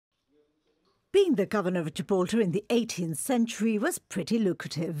Being the Governor of Gibraltar in the 18th century was pretty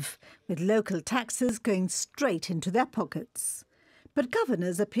lucrative, with local taxes going straight into their pockets. But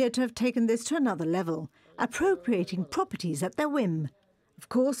governors appear to have taken this to another level, appropriating properties at their whim. Of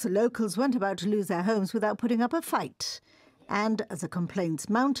course, the locals weren't about to lose their homes without putting up a fight. And as the complaints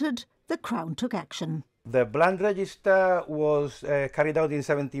mounted, the Crown took action. The Land Register was carried out in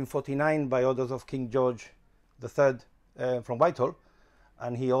 1749 by orders of King George III from Whitehall,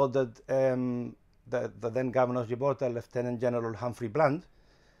 and he ordered the then Governor of Gibraltar, Lieutenant General Humphrey Bland,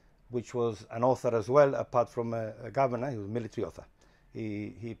 which was an author as well, apart from a governor. He was a military author.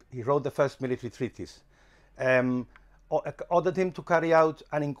 He wrote the first military treatise. Ordered him to carry out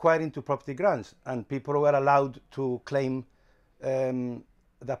an inquiry into property grants, and people were allowed to claim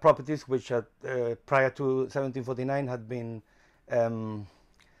the properties which prior to 1749 had been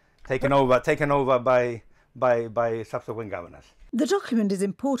taken over by subsequent governors. The document is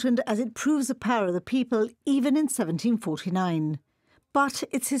important as it proves the power of the people even in 1749. But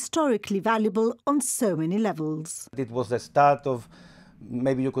it's historically valuable on so many levels. It was the start of,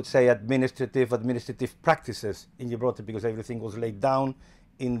 maybe you could say, administrative practices in Gibraltar, because everything was laid down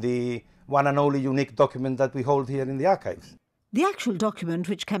in the one and only unique document that we hold here in the archives. The actual document,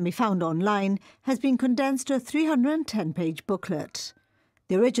 which can be found online, has been condensed to a 310-page booklet.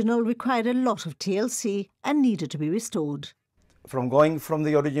 The original required a lot of TLC and needed to be restored. From going from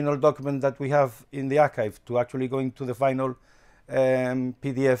the original document that we have in the archive to actually going to the final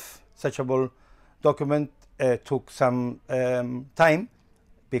PDF searchable document took some time,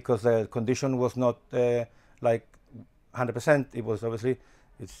 because the condition was not like 100%. It was obviously,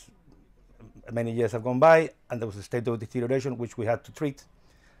 many years have gone by, and there was a state of deterioration which we had to treat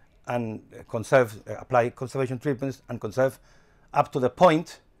and apply conservation treatments and conserve up to the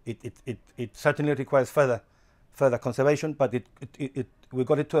point. It certainly requires further conservation, but we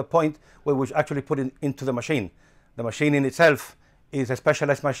got it to a point where we actually put it into the machine. The machine in itself is a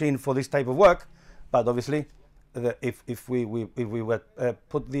specialized machine for this type of work, but obviously if we were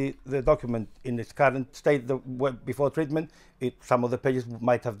put the document in its current state before treatment, some of the pages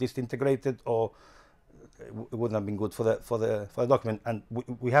might have disintegrated, or it wouldn't have been good for the document. And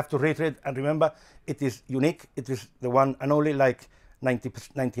we have to reiterate and remember, it is unique. It is the one and only, like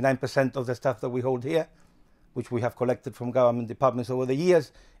 99% of the stuff that we hold here, which we have collected from government departments over the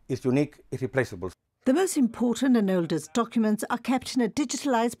years, is unique, irreplaceable. The most important and oldest documents are kept in a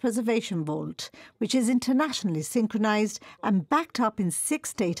digitalised preservation vault, which is internationally synchronised and backed up in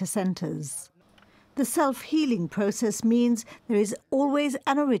 6 data centres. The self-healing process means there is always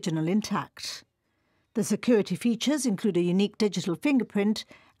an original intact. The security features include a unique digital fingerprint,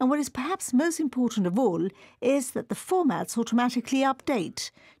 and what is perhaps most important of all is that the formats automatically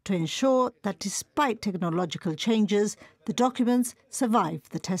update to ensure that despite technological changes, the documents survive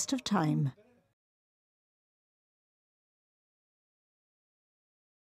the test of time.